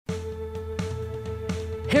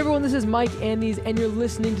Hey everyone, this is Mike Andes, and you're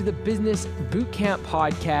listening to the Business Bootcamp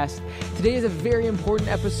Podcast. Today is a very important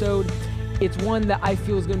episode. It's one that I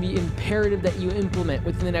feel is going to be imperative that you implement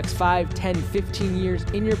within the next 5, 10, 15 years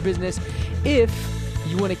in your business if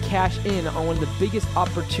you want to cash in on one of the biggest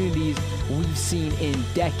opportunities we've seen in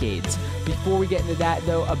decades. Before we get into that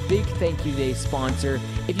though, a big thank you to today's sponsor.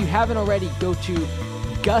 If you haven't already, go to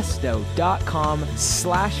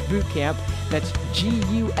gusto.com/bootcamp. That's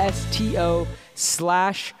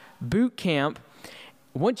GUSTO/bootcamp.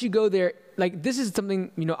 Once you go there, like this is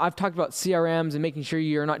something, I've talked about CRMs and making sure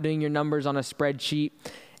you're not doing your numbers on a spreadsheet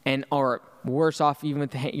or worse off even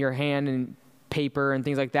with your hand and paper and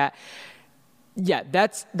things like that. Yeah,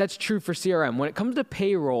 that's true for CRM. When it comes to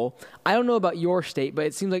payroll, I don't know about your state, but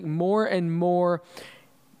it seems like more and more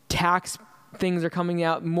tax things are coming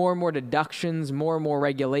out, more and more deductions, more and more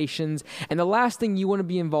regulations. And the last thing you want to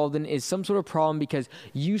be involved in is some sort of problem because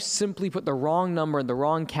you simply put the wrong number in the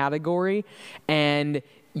wrong category and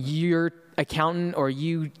your accountant or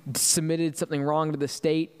you submitted something wrong to the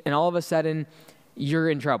state and all of a sudden you're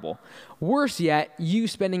in trouble. Worse yet, you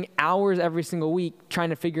spending hours every single week trying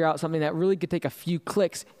to figure out something that really could take a few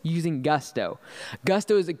clicks using Gusto.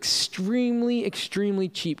 Gusto is extremely, extremely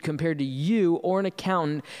cheap compared to you or an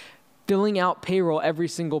accountant filling out payroll every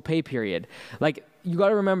single pay period. Like, you got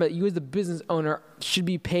to remember that you as the business owner should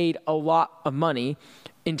be paid a lot of money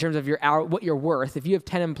in terms of your hour, what you're worth. If you have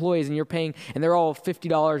 10 employees and you're paying, and they're all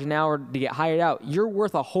 $50 an hour to get hired out, you're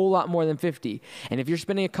worth a whole lot more than 50. And if you're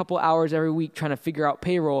spending a couple hours every week trying to figure out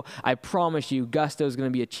payroll, I promise you, Gusto is going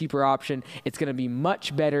to be a cheaper option. It's going to be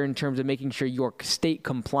much better in terms of making sure you're state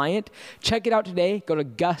compliant. Check it out today. Go to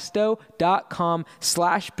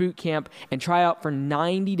gusto.com/bootcamp and try out for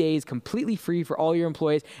 90 days completely free for all your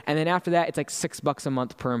employees. And then after that, it's like $6 a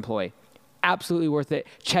month per employee. Absolutely worth it.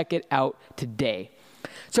 Check it out today.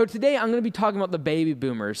 So today I'm going to be talking about the baby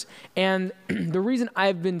boomers. And the reason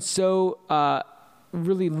I've been so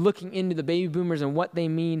really looking into the baby boomers and what they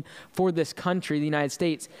mean for this country, the United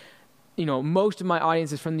States, most of my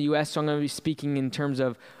audience is from the U.S., so I'm going to be speaking in terms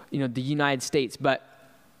of, the United States. But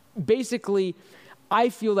basically, I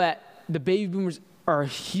feel that the baby boomers are a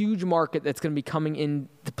huge market that's going to be coming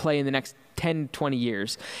into play in the next 10, 20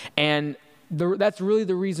 years. And that's really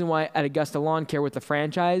the reason why at Augusta Lawn Care with the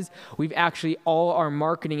franchise, we've actually, all our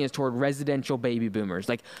marketing is toward residential baby boomers.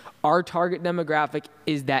 Like our target demographic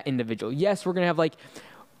is that individual. Yes, we're going to have like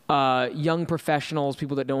young professionals,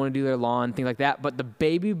 people that don't want to do their lawn, things like that. But the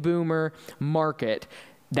baby boomer market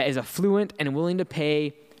that is affluent and willing to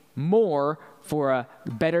pay more for a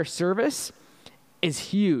better service is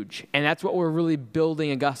huge. And that's what we're really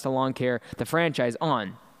building Augusta Lawn Care, the franchise,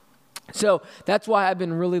 on. So that's why I've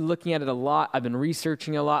been really looking at it a lot. I've been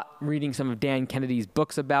researching a lot, reading some of Dan Kennedy's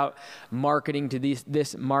books about marketing to this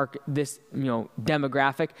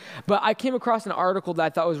demographic. But I came across an article that I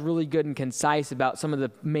thought was really good and concise about some of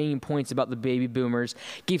the main points about the baby boomers.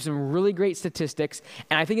 Gave some really great statistics,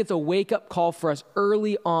 and I think it's a wake-up call for us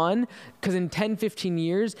early on, because in 10, 15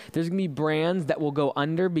 years, there's going to be brands that will go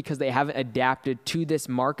under because they haven't adapted to this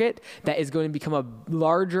market that is going to become a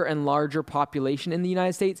larger and larger population in the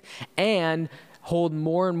United States and hold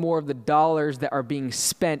more and more of the dollars that are being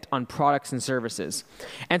spent on products and services.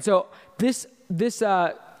 And so this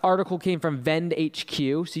article came from Vend HQ,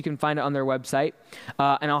 so you can find it on their website,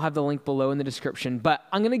 and I'll have the link below in the description. But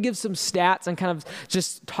I'm going to give some stats and kind of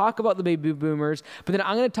just talk about the baby boomers, but then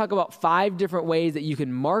I'm going to talk about 5 different ways that you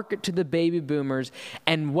can market to the baby boomers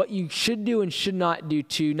and what you should do and should not do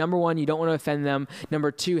to, number 1, you don't want to offend them. Number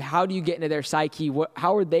 2, how do you get into their psyche?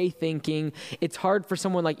 How are they thinking? It's hard for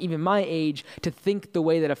someone like even my age to think the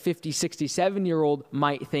way that a 50, 60, 7-year-old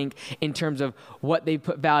might think in terms of what they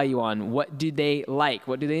put value on. What do they like?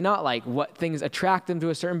 What do they not like? What things attract them to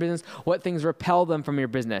a certain business? What things repel them from your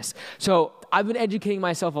business? So I've been educating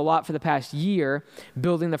myself a lot for the past year,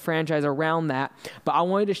 building the franchise around that. But I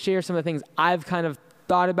wanted to share some of the things I've kind of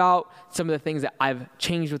thought about, some of the things that I've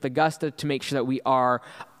changed with Augusta to make sure that we are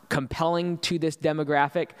compelling to this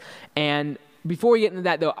demographic. And before we get into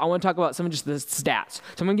that, though, I want to talk about some of just the stats. So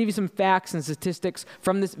I'm going to give you some facts and statistics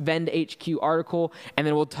from this Vend HQ article, and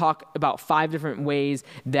then we'll talk about 5 different ways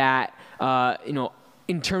that,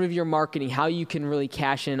 in terms of your marketing, how you can really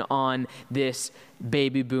cash in on this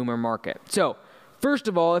baby boomer market. So first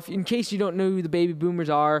of all, in case you don't know who the baby boomers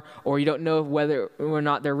are, or you don't know whether or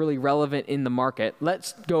not they're really relevant in the market,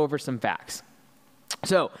 let's go over some facts.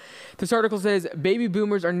 So this article says baby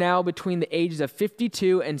boomers are now between the ages of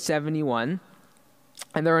 52 and 71,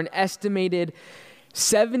 and there are an estimated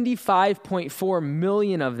 75.4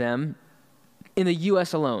 million of them in the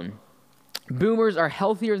U.S. alone. Boomers are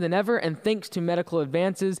healthier than ever, and thanks to medical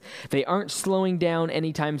advances, they aren't slowing down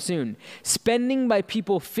anytime soon. Spending by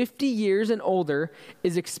people 50 years and older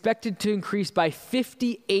is expected to increase by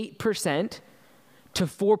 58% to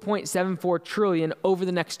 4.74 trillion over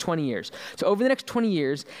the next 20 years. So over the next 20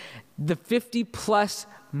 years, the 50 plus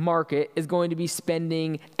market is going to be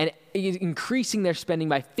spending and is increasing their spending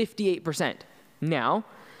by 58%. Now,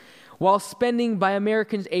 while spending by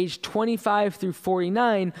Americans aged 25 through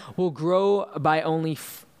 49 will grow by only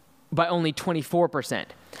 24%.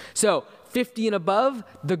 So 50 and above,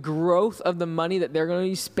 the growth of the money that they're going to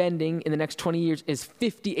be spending in the next 20 years is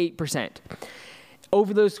 58%.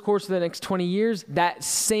 Over those course of the next 20 years, that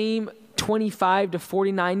same 25 to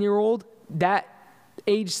 49-year-old, that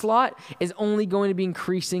age slot is only going to be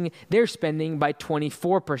increasing their spending by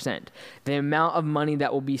 24%, the amount of money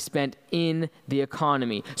that will be spent in the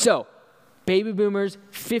economy. So, baby boomers,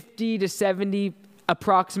 50 to 70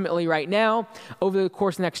 approximately right now. Over the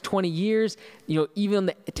course of the next 20 years, even on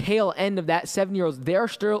the tail end of that 7-year-olds,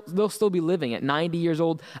 they'll still be living at 90 years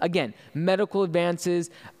old. Again, medical advances,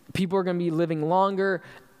 people are going to be living longer,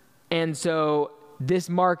 and so this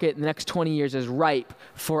market in the next 20 years is ripe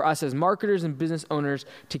for us as marketers and business owners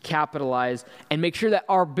to capitalize and make sure that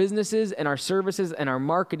our businesses and our services and our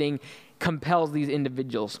marketing compels these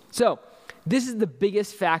individuals. So this is the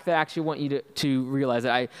biggest fact that I actually want you to realize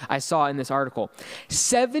that I saw in this article.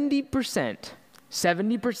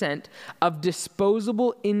 70% of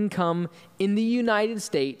disposable income in the United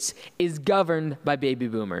States is governed by baby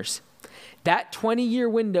boomers. That 20-year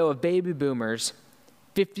window of baby boomers,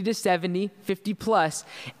 50 to 70, 50 plus,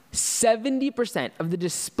 70% of the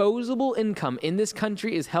disposable income in this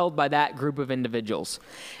country is held by that group of individuals.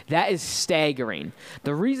 That is staggering.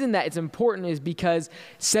 The reason that it's important is because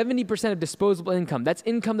 70% of disposable income, that's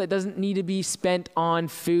income that doesn't need to be spent on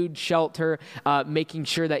food, shelter, making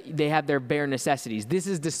sure that they have their bare necessities. This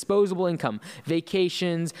is disposable income,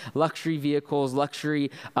 vacations, luxury vehicles,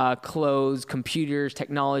 luxury clothes, computers,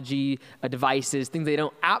 technology, devices, things they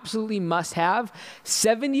don't absolutely must have.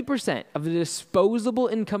 70% of the disposable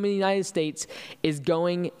income in the United States is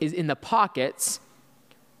in the pockets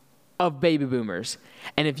of baby boomers.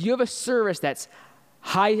 And if you have a service that's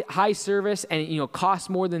high service and costs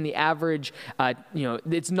more than the average,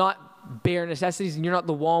 it's not bare necessities, and you're not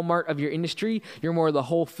the Walmart of your industry, you're more the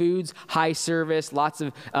Whole Foods, high service, lots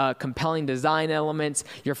of compelling design elements,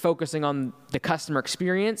 you're focusing on the customer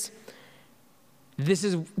experience, this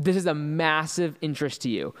is a massive interest to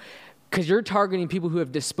you, because you're targeting people who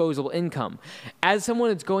have disposable income. As someone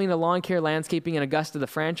that's going to lawn care, landscaping, and Augusta, the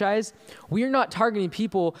franchise, we are not targeting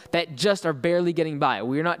people that just are barely getting by.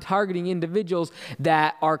 We are not targeting individuals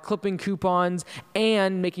that are clipping coupons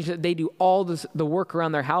and making sure that they do all the work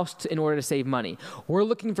around their house in order to save money. We're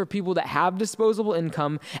looking for people that have disposable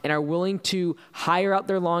income and are willing to hire out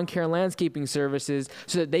their lawn care and landscaping services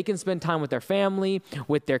so that they can spend time with their family,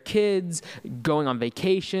 with their kids, going on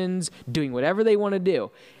vacations, doing whatever they want to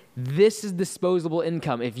do. This is disposable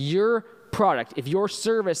income. If your product, if your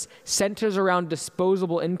service centers around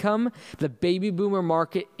disposable income, the baby boomer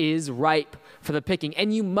market is ripe for the picking.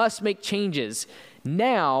 And you must make changes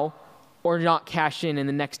now or not cash in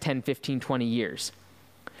the next 10, 15, 20 years.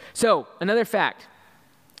 So another fact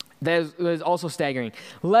that is also staggering.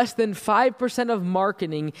 Less than 5% of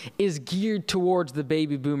marketing is geared towards the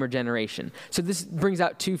baby boomer generation. So this brings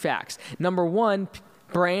out two facts. Number one,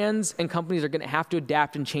 brands and companies are going to have to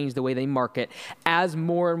adapt and change the way they market as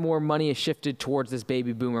more and more money is shifted towards this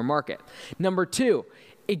baby boomer market. Number two,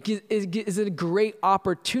 it is a great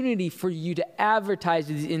opportunity for you to advertise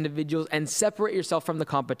to these individuals and separate yourself from the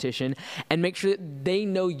competition and make sure that they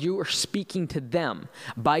know you are speaking to them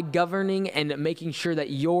by governing and making sure that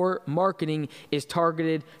your marketing is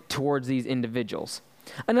targeted towards these individuals.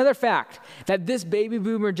 Another fact, that this baby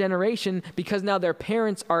boomer generation, because now their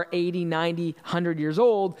parents are 80, 90, 100 years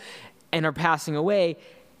old and are passing away,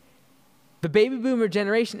 the baby boomer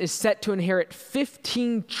generation is set to inherit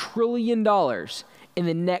 $15 trillion in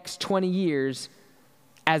the next 20 years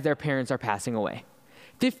as their parents are passing away.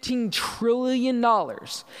 $15 trillion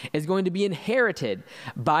is going to be inherited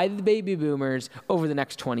by the baby boomers over the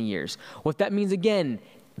next 20 years. What that means, again,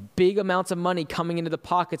 big amounts of money coming into the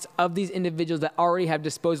pockets of these individuals that already have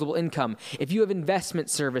disposable income. If you have investment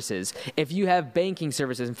services, if you have banking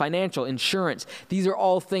services and financial insurance, these are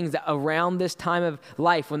all things that around this time of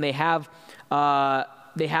life when they have a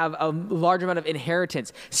large amount of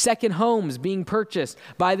inheritance, second homes being purchased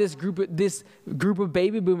by this group of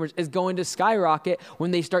baby boomers is going to skyrocket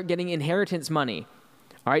when they start getting inheritance money.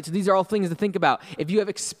 All right, so these are all things to think about. If you have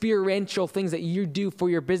experiential things that you do for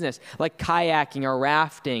your business, like kayaking or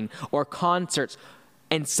rafting or concerts,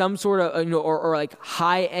 and some sort of, or like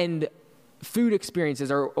high-end food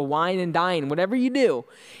experiences or a wine and dine, whatever you do,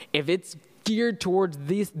 if it's geared towards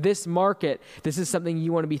this market, this is something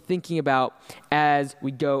you want to be thinking about as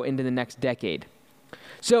we go into the next decade.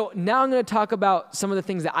 So now I'm going to talk about some of the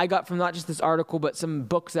things that I got from not just this article, but some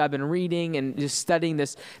books that I've been reading and just studying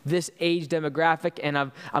this age demographic. And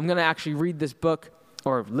I'm going to actually read this book,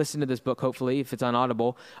 or listen to this book, hopefully, if it's on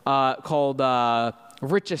Audible, called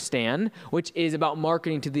Richistan, which is about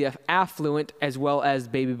marketing to the affluent as well as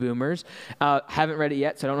baby boomers. Haven't read it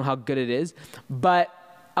yet, so I don't know how good it is. But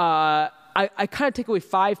I kind of take away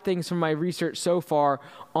 5 things from my research so far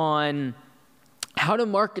on how to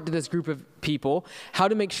market to this group of people, how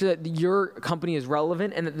to make sure that your company is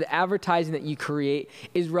relevant and that the advertising that you create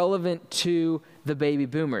is relevant to the baby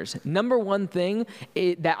boomers. Number one thing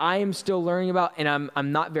that I am still learning about and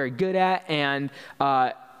I'm not very good at, and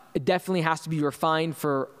it definitely has to be refined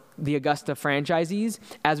for the Augusta franchisees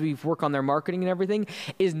as we work on their marketing and everything,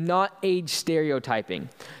 is not age stereotyping.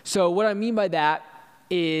 So what I mean by that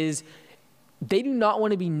is they do not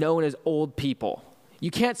want to be known as old people. You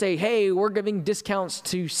can't say, hey, we're giving discounts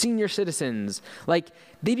to senior citizens. Like,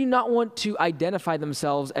 they do not want to identify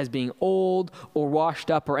themselves as being old or washed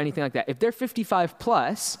up or anything like that. If they're 55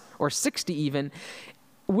 plus or 60 even,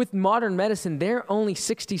 with modern medicine, they're only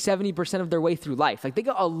 60, 70% of their way through life. Like, they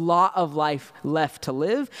got a lot of life left to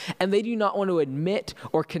live, and they do not want to admit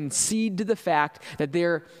or concede to the fact that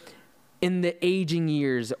they're in the aging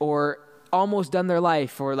years or almost done their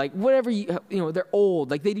life, or like whatever, they're old.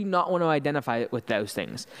 Like, they do not want to identify with those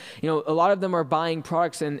things. A lot of them are buying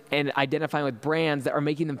products and identifying with brands that are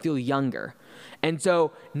making them feel younger. And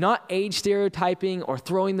so not age stereotyping or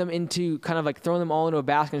throwing them all into a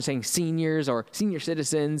basket and saying seniors or senior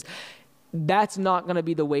citizens, that's not going to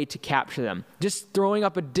be the way to capture them. Just throwing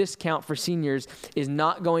up a discount for seniors is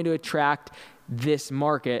not going to attract this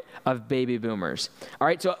market of baby boomers. All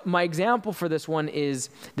right, so my example for this one is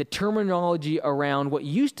the terminology around what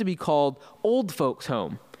used to be called old folks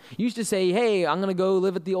home. Used to say, hey, I'm going to go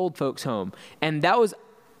live at the old folks home. And that was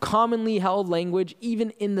commonly held language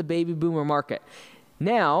even in the baby boomer market.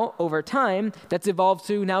 Now, over time, that's evolved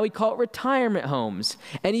to, now we call it retirement homes.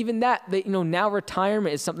 And even that, now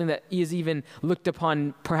retirement is something that is even looked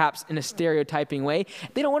upon perhaps in a stereotyping way.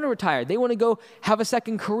 They don't want to retire. They want to go have a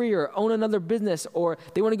second career, own another business, or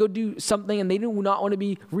they want to go do something and they do not want to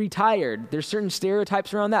be retired. There's certain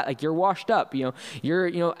stereotypes around that, like you're washed up, you're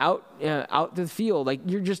out to the field, like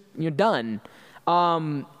you're done.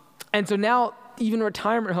 And so now even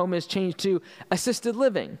retirement home has changed to assisted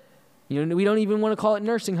living. We don't even want to call it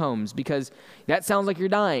nursing homes because that sounds like you're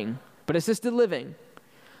dying, but assisted living.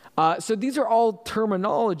 So these are all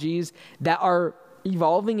terminologies that are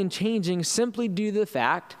evolving and changing simply due to the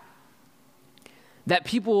fact that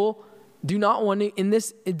people do not want to, in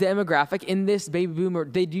this demographic, in this baby boomer,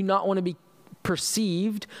 they do not want to be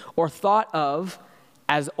perceived or thought of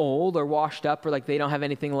as old or washed up or like they don't have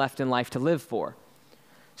anything left in life to live for.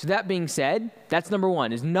 So that being said, that's number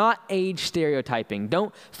one, is not age stereotyping.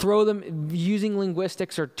 Don't throw them, using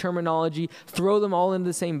linguistics or terminology, throw them all into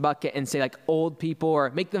the same bucket and say like old people or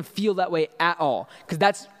make them feel that way at all. Because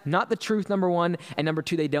that's not the truth, number one. And number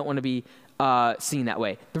two, they don't want to be seen that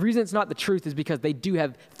way. The reason it's not the truth is because they do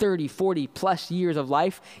have 30, 40 plus years of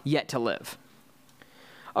life yet to live.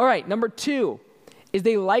 All right, number two is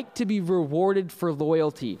they like to be rewarded for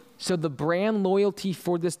loyalty. So the brand loyalty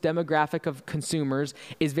for this demographic of consumers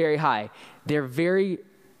is very high. They're very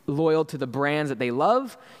loyal to the brands that they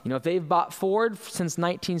love. If they've bought Ford since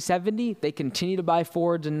 1970, they continue to buy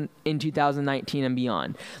Fords in 2019 and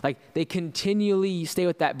beyond. Like, they continually stay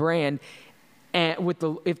with that brand, and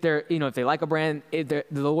if they like a brand, the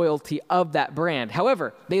loyalty of that brand.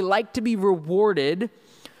 However, they like to be rewarded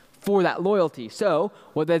for that loyalty. So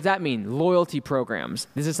what does that mean? Loyalty programs.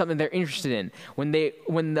 This is something they're interested in.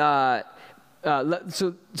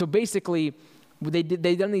 So basically,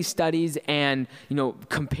 they've done these studies and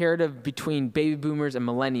comparative between baby boomers and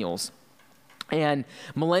millennials. And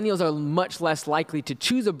millennials are much less likely to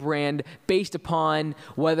choose a brand based upon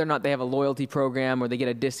whether or not they have a loyalty program or they get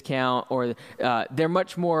a discount, or they're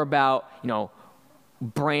much more about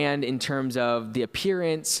brand in terms of the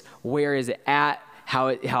appearance, where is it at,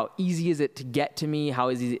 how easy is it to get to me, how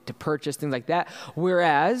easy is it to purchase, things like that.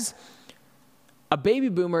 Whereas a baby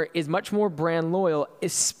boomer is much more brand loyal,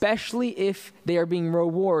 especially if they are being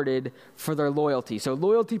rewarded for their loyalty. So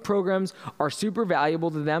loyalty programs are super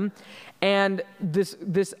valuable to them. And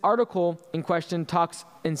this article in question talks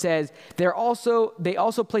and says they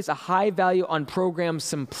also place a high value on program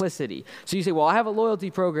simplicity. So you say, well, I have a loyalty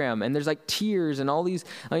program and there's like tiers and all these,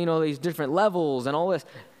 these different levels and all this.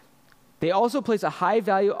 They also place a high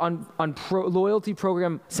value on loyalty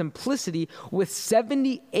program simplicity, with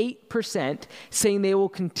 78% saying they will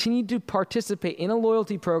continue to participate in a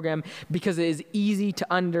loyalty program because it is easy to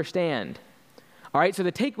understand. All right, so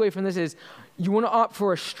the takeaway from this is you want to opt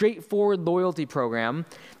for a straightforward loyalty program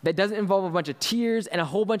that doesn't involve a bunch of tiers and a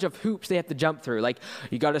whole bunch of hoops they have to jump through. Like,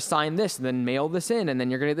 you got to sign this and then mail this in, and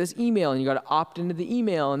then you're going to get this email, and you got to opt into the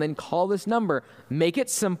email and then call this number. Make it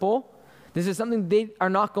simple. This is something they are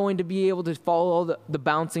not going to be able to follow the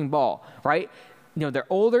bouncing ball, right? You know, they're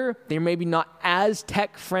older. They're maybe not as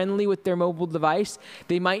tech friendly with their mobile device.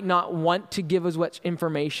 They might not want to give as much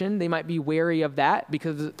information. They might be wary of that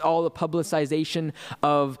because of all the publicization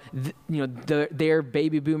of their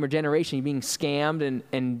baby boomer generation being scammed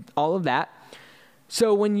and all of that.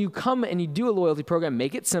 So when you come and you do a loyalty program,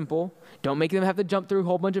 make it simple. Don't make them have to jump through a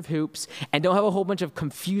whole bunch of hoops, and don't have a whole bunch of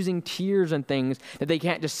confusing tiers and things that they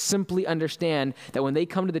can't just simply understand, that when they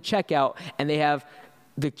come to the checkout and they have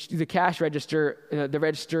the cash register, the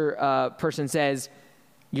register person says,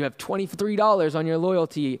 you have $23 on your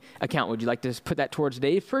loyalty account. Would you like to put that towards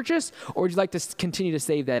today's purchase, or would you like to continue to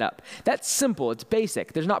save that up? That's simple. It's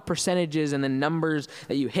basic. There's not percentages and then numbers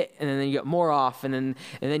that you hit, and then you get more off, and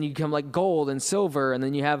then you become like gold and silver, and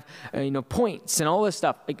then you have points and all this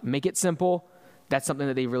stuff. Like, make it simple. That's something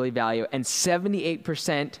that they really value. And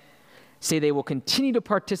 78% say they will continue to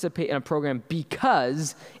participate in a program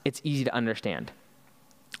because it's easy to understand.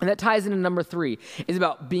 And that ties into number 3, is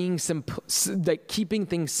about being simple, like keeping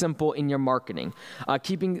things simple in your marketing,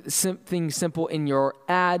 keeping things simple in your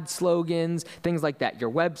ad slogans, things like that, your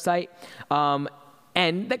website.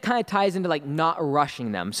 And that kind of ties into like not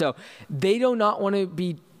rushing them. So they do not want to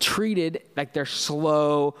be treated like they're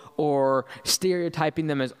slow or stereotyping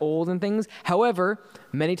them as old and things. However,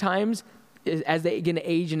 many times, as they get to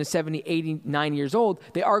age into 70, 80, 90 years old,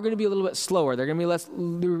 they are going to be a little bit slower. They're going to be less,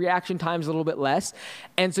 the reaction time's a little bit less.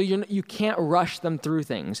 And so you can't rush them through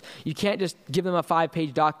things. You can't just give them a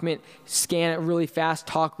 5-page document, scan it really fast,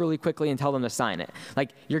 talk really quickly, and tell them to sign it. Like,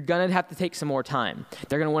 you're going to have to take some more time.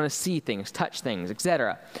 They're going to want to see things, touch things,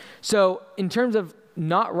 etc. So in terms of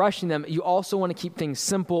not rushing them, you also want to keep things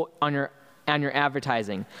simple on your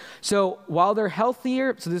advertising. So while they're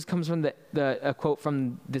healthier, so this comes from a quote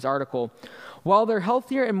from this article, while they're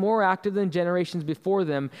healthier and more active than generations before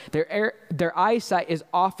them, their eyesight is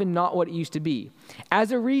often not what it used to be.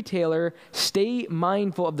 As a retailer, stay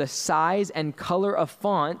mindful of the size and color of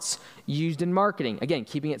fonts used in marketing. Again,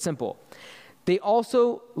 keeping it simple. They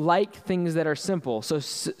also like things that are simple.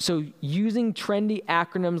 So using trendy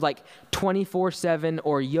acronyms like 24/7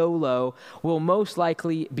 or YOLO will most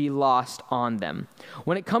likely be lost on them.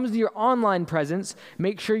 When it comes to your online presence,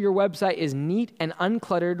 make sure your website is neat and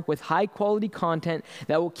uncluttered with high quality content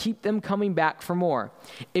that will keep them coming back for more.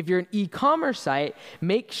 If you're an e-commerce site,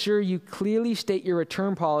 make sure you clearly state your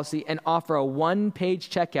return policy and offer a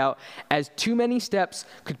one-page checkout, as too many steps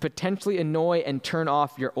could potentially annoy and turn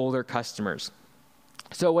off your older customers.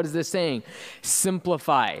 So what is this saying?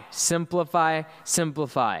 Simplify, simplify,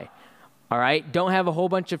 simplify. All right? Don't have a whole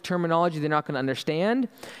bunch of terminology they're not going to understand.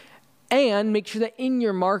 And make sure that in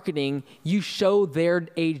your marketing, you show their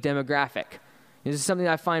age demographic. This is something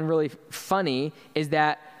that I find really funny, is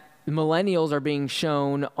that millennials are being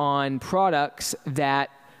shown on products that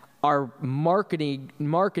are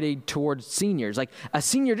marketed towards seniors. Like a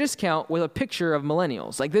senior discount with a picture of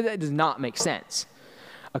millennials. Like, that does not make sense.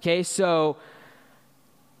 Okay, so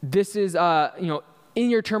this is, in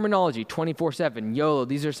your terminology, 24/7, YOLO,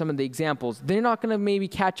 these are some of the examples. They're not going to maybe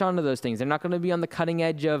catch on to those things. They're not going to be on the cutting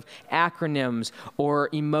edge of acronyms or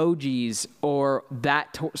emojis or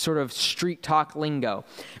that sort of street talk lingo.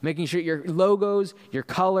 Making sure your logos, your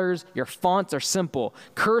colors, your fonts are simple.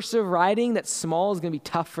 Cursive writing that's small is going to be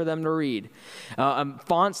tough for them to read.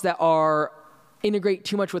 Fonts that integrate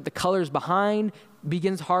too much with the colors behind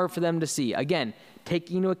begins hard for them to see. Again,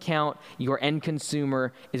 taking into account your end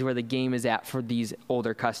consumer is where the game is at for these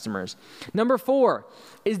older customers. Number 4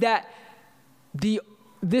 is that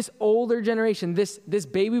this older generation, this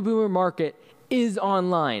baby boomer market is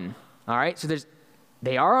online. All right, so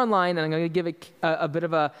they are online, and I'm going to give a bit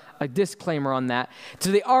of a disclaimer on that.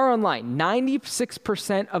 So they are online.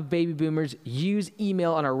 96% of baby boomers use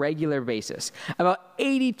email on a regular basis. About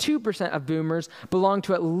 82% of boomers belong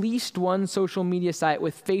to at least one social media site,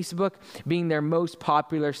 with Facebook being their most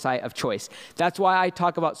popular site of choice. That's why I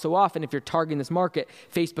talk about so often, if you're targeting this market,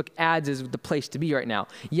 Facebook ads is the place to be right now.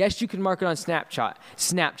 Yes, you can market on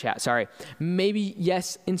Snapchat. Maybe,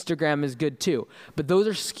 yes, Instagram is good too. But those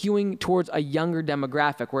are skewing towards a younger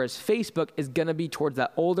demographic, whereas Facebook is going to be towards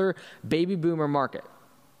that older baby boomer market.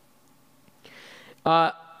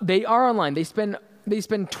 They are online. They spend they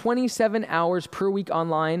spend 27 hours per week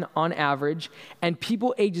online on average, and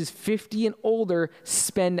people ages 50 and older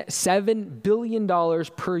spend $7 billion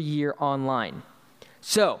per year online.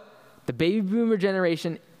 So the baby boomer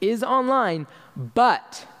generation is online,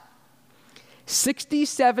 but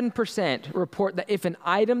 67% report that if an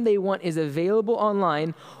item they want is available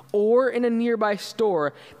online or in a nearby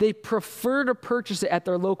store, they prefer to purchase it at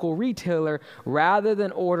their local retailer rather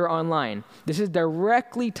than order online. This is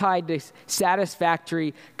directly tied to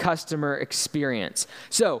satisfactory customer experience.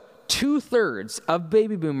 So 2/3 of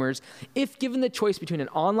baby boomers, if given the choice between an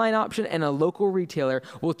online option and a local retailer,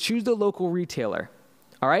 will choose the local retailer.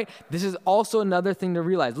 All right? This is also another thing to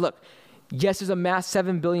realize. Look, yes, there's a mass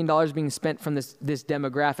 $7 billion being spent from this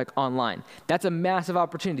demographic online. That's a massive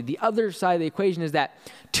opportunity. The other side of the equation is that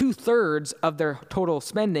 2/3 of their total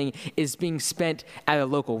spending is being spent at a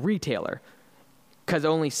local retailer. Because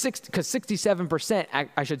 67%,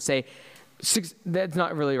 I should say, that's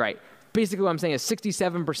not really right. Basically what I'm saying is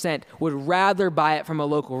 67% would rather buy it from a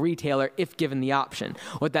local retailer if given the option.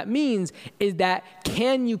 What that means is that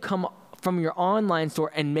can you come from your online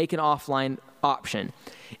store and make an offline option?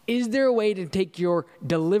 Is there a way to take your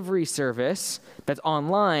delivery service that's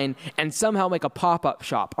online and somehow make a pop-up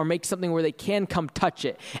shop or make something where they can come touch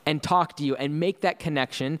it and talk to you and make that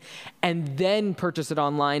connection and then purchase it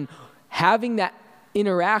online, having that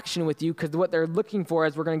interaction with you? Because what they're looking for,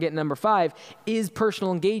 as we're going to get in number 5, is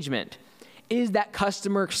personal engagement. Is that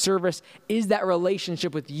customer service, is that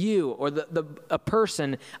relationship with you or a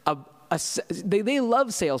person, they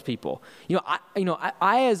love salespeople.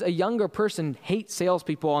 I as a younger person hate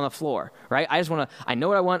salespeople on the floor, right? I know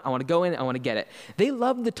what I want to go in, I want to get it. They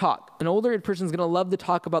love to talk. An older person's going to love to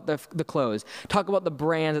talk about the clothes, talk about the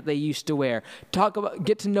brands that they used to wear,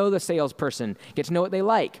 get to know the salesperson, get to know what they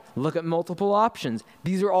like, look at multiple options.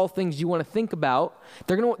 These are all things you want to think about.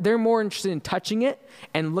 They're more interested in touching it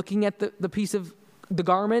and looking at the piece of the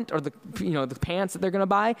garment or the pants that they're going to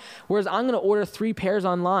buy. Whereas I'm going to order 3 pairs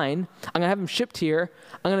online. I'm going to have them shipped here.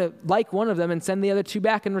 I'm going to like one of them and send the other 2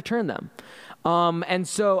 back and return them. And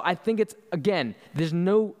so I think it's, again, there's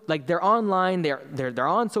no, they're online, they're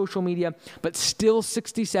on social media, but still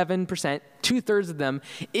 67%, 2/3 of them,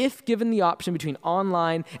 if given the option between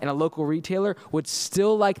online and a local retailer, would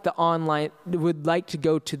like to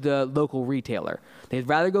go to the local retailer. They'd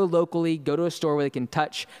rather go locally, go to a store where they can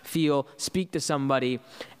touch, feel, speak to somebody,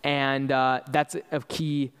 and that's a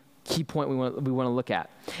key point we want to look at.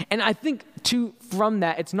 And I think from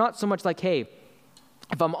that, it's not so much like, hey,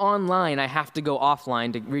 if I'm online, I have to go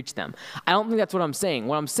offline to reach them. I don't think that's what I'm saying.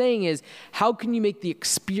 What I'm saying is, how can you make the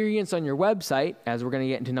experience on your website, as we're going to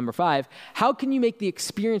get into number 5, how can you make the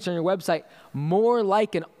experience on your website more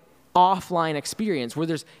like an offline experience where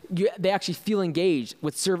they actually feel engaged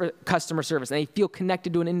with customer service and they feel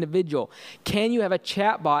connected to an individual? Can you have a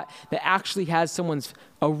chat bot that actually has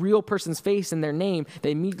a real person's face and their name that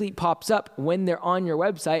immediately pops up when they're on your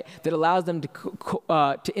website that allows them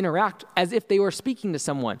to interact as if they were speaking to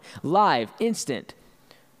someone live, instant,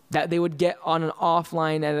 that they would get on an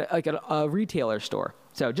offline at a retailer store?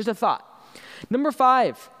 So just a thought. Number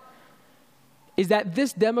 5 is that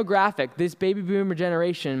this demographic, this baby boomer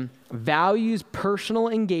generation, values personal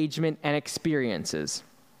engagement and experiences.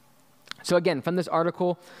 So again, from this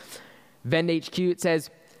article, VendHQ, it says,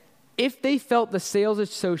 if they felt the sales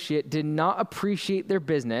associate did not appreciate their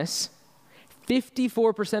business,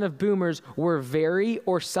 54% of boomers were very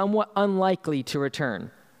or somewhat unlikely to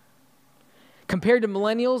return. Compared to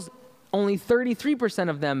millennials, only 33%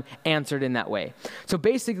 of them answered in that way. So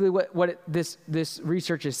basically this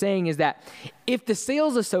research is saying is that if the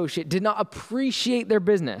sales associate did not appreciate their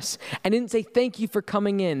business and didn't say, thank you for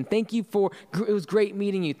coming in, it was great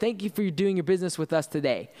meeting you, thank you for doing your business with us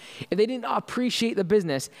today. If they didn't appreciate the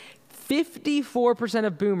business, 54%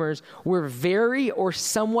 of boomers were very or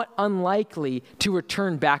somewhat unlikely to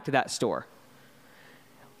return back to that store.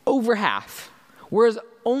 Over half. Whereas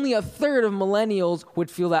only 1/3 of millennials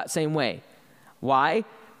would feel that same way. Why?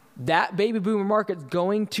 That baby boomer market's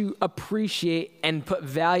going to appreciate and put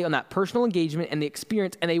value on that personal engagement and the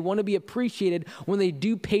experience, and they want to be appreciated when they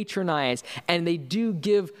do patronize and they do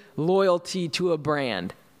give loyalty to a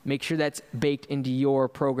brand. Make sure that's baked into your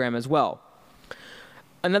program as well.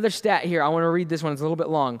 Another stat here, I want to read this one, it's a little bit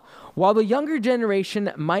long. While the younger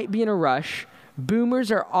generation might be in a rush,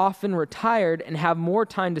 boomers are often retired and have more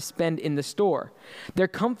time to spend in the store. They're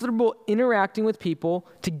comfortable interacting with people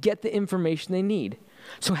to get the information they need.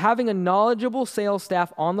 So having a knowledgeable sales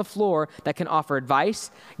staff on the floor that can offer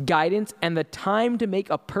advice, guidance, and the time to make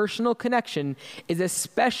a personal connection is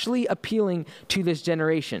especially appealing to this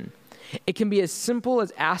generation. It can be as simple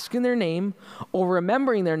as asking their name or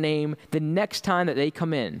remembering their name the next time that they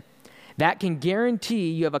come in. That can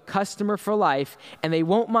guarantee you have a customer for life, and they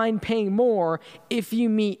won't mind paying more if you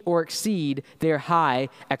meet or exceed their high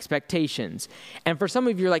expectations. And for some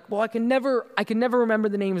of you, you're like, well, I can never remember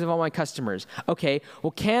the names of all my customers. Okay,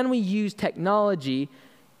 well, can we use technology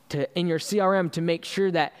in your CRM to make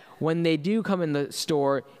sure that when they do come in the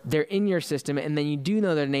store, they're in your system, and then you do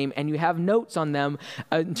know their name, and you have notes on them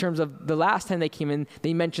in terms of the last time they came in,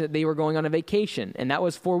 they mentioned that they were going on a vacation, and that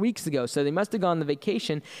was 4 weeks ago, so they must have gone on the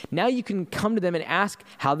vacation. Now you can come to them and ask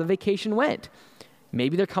how the vacation went.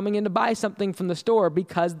 Maybe they're coming in to buy something from the store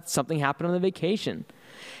because something happened on the vacation.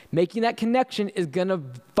 Making that connection is going to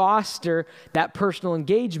foster that personal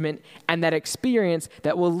engagement and that experience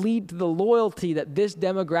that will lead to the loyalty that this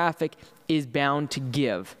demographic is bound to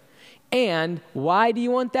give. And why do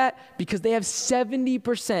you want that? Because they have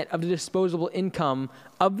 70% of the disposable income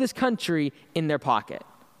of this country in their pocket.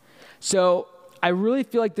 So I really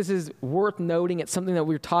feel like this is worth noting. It's something that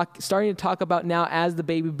we're starting to talk about now as the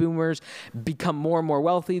baby boomers become more and more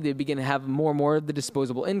wealthy. They begin to have more and more of the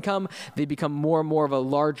disposable income. They become more and more of a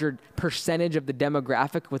larger percentage of the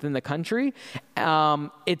demographic within the country.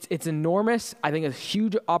 It's enormous. I think it's a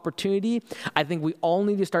huge opportunity. I think we all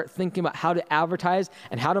need to start thinking about how to advertise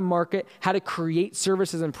and how to market, how to create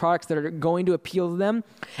services and products that are going to appeal to them.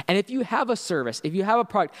 And if you have a service, if you have a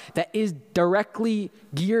product that is directly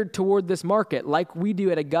geared toward this market, like we do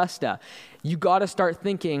at Augusta, you got to start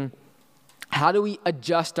thinking, how do we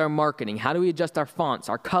adjust our marketing? How do we adjust our fonts,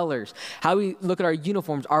 our colors? How do we look at our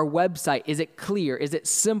uniforms, our website? Is it clear? Is it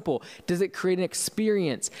simple? Does it create an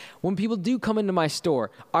experience? When people do come into my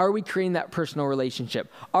store, are we creating that personal relationship?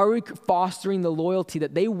 Are we fostering the loyalty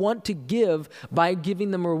that they want to give by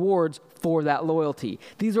giving them rewards for that loyalty?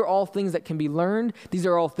 These are all things that can be learned. These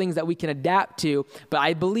are all things that we can adapt to. But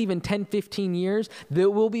I believe in 10, 15 years, there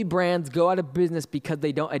will be brands go out of business because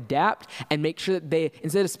they don't adapt and make sure that they,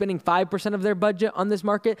 instead of spending 5% of their budget on this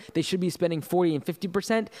market, they should be spending 40 and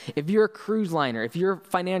 50%. If you're a cruise liner, if you're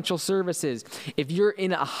financial services, if you're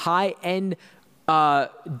in a high-end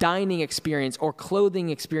dining experience or clothing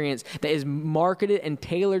experience that is marketed and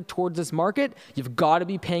tailored towards this market, you've got to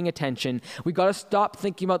be paying attention. We've got to stop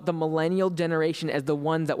thinking about the millennial generation as the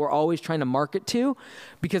ones that we're always trying to market to,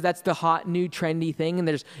 because that's the hot, new, trendy thing, and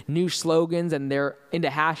there's new slogans, and they're into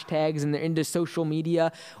hashtags, and they're into social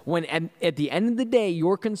media, when at the end of the day,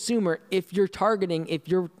 your consumer, if you're targeting, if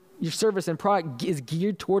your service and product is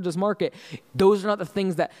geared towards this market, those are not those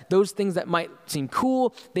things that might seem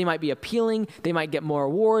cool, they might be appealing, they might get more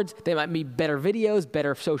awards, they might be better videos,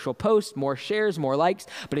 better social posts, more shares, more likes.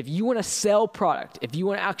 But if you want to sell product, if you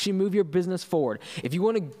want to actually move your business forward, if you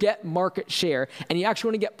want to get market share, and you actually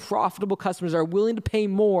want to get profitable customers that are willing to pay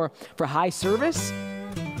more for high service,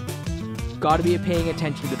 got to be paying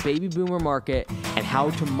attention to the baby boomer market and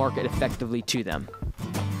how to market effectively to them.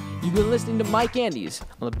 You've been listening to Mike Andes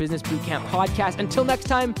on the Business Bootcamp podcast. Until next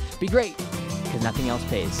time, be great, because nothing else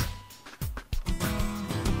pays.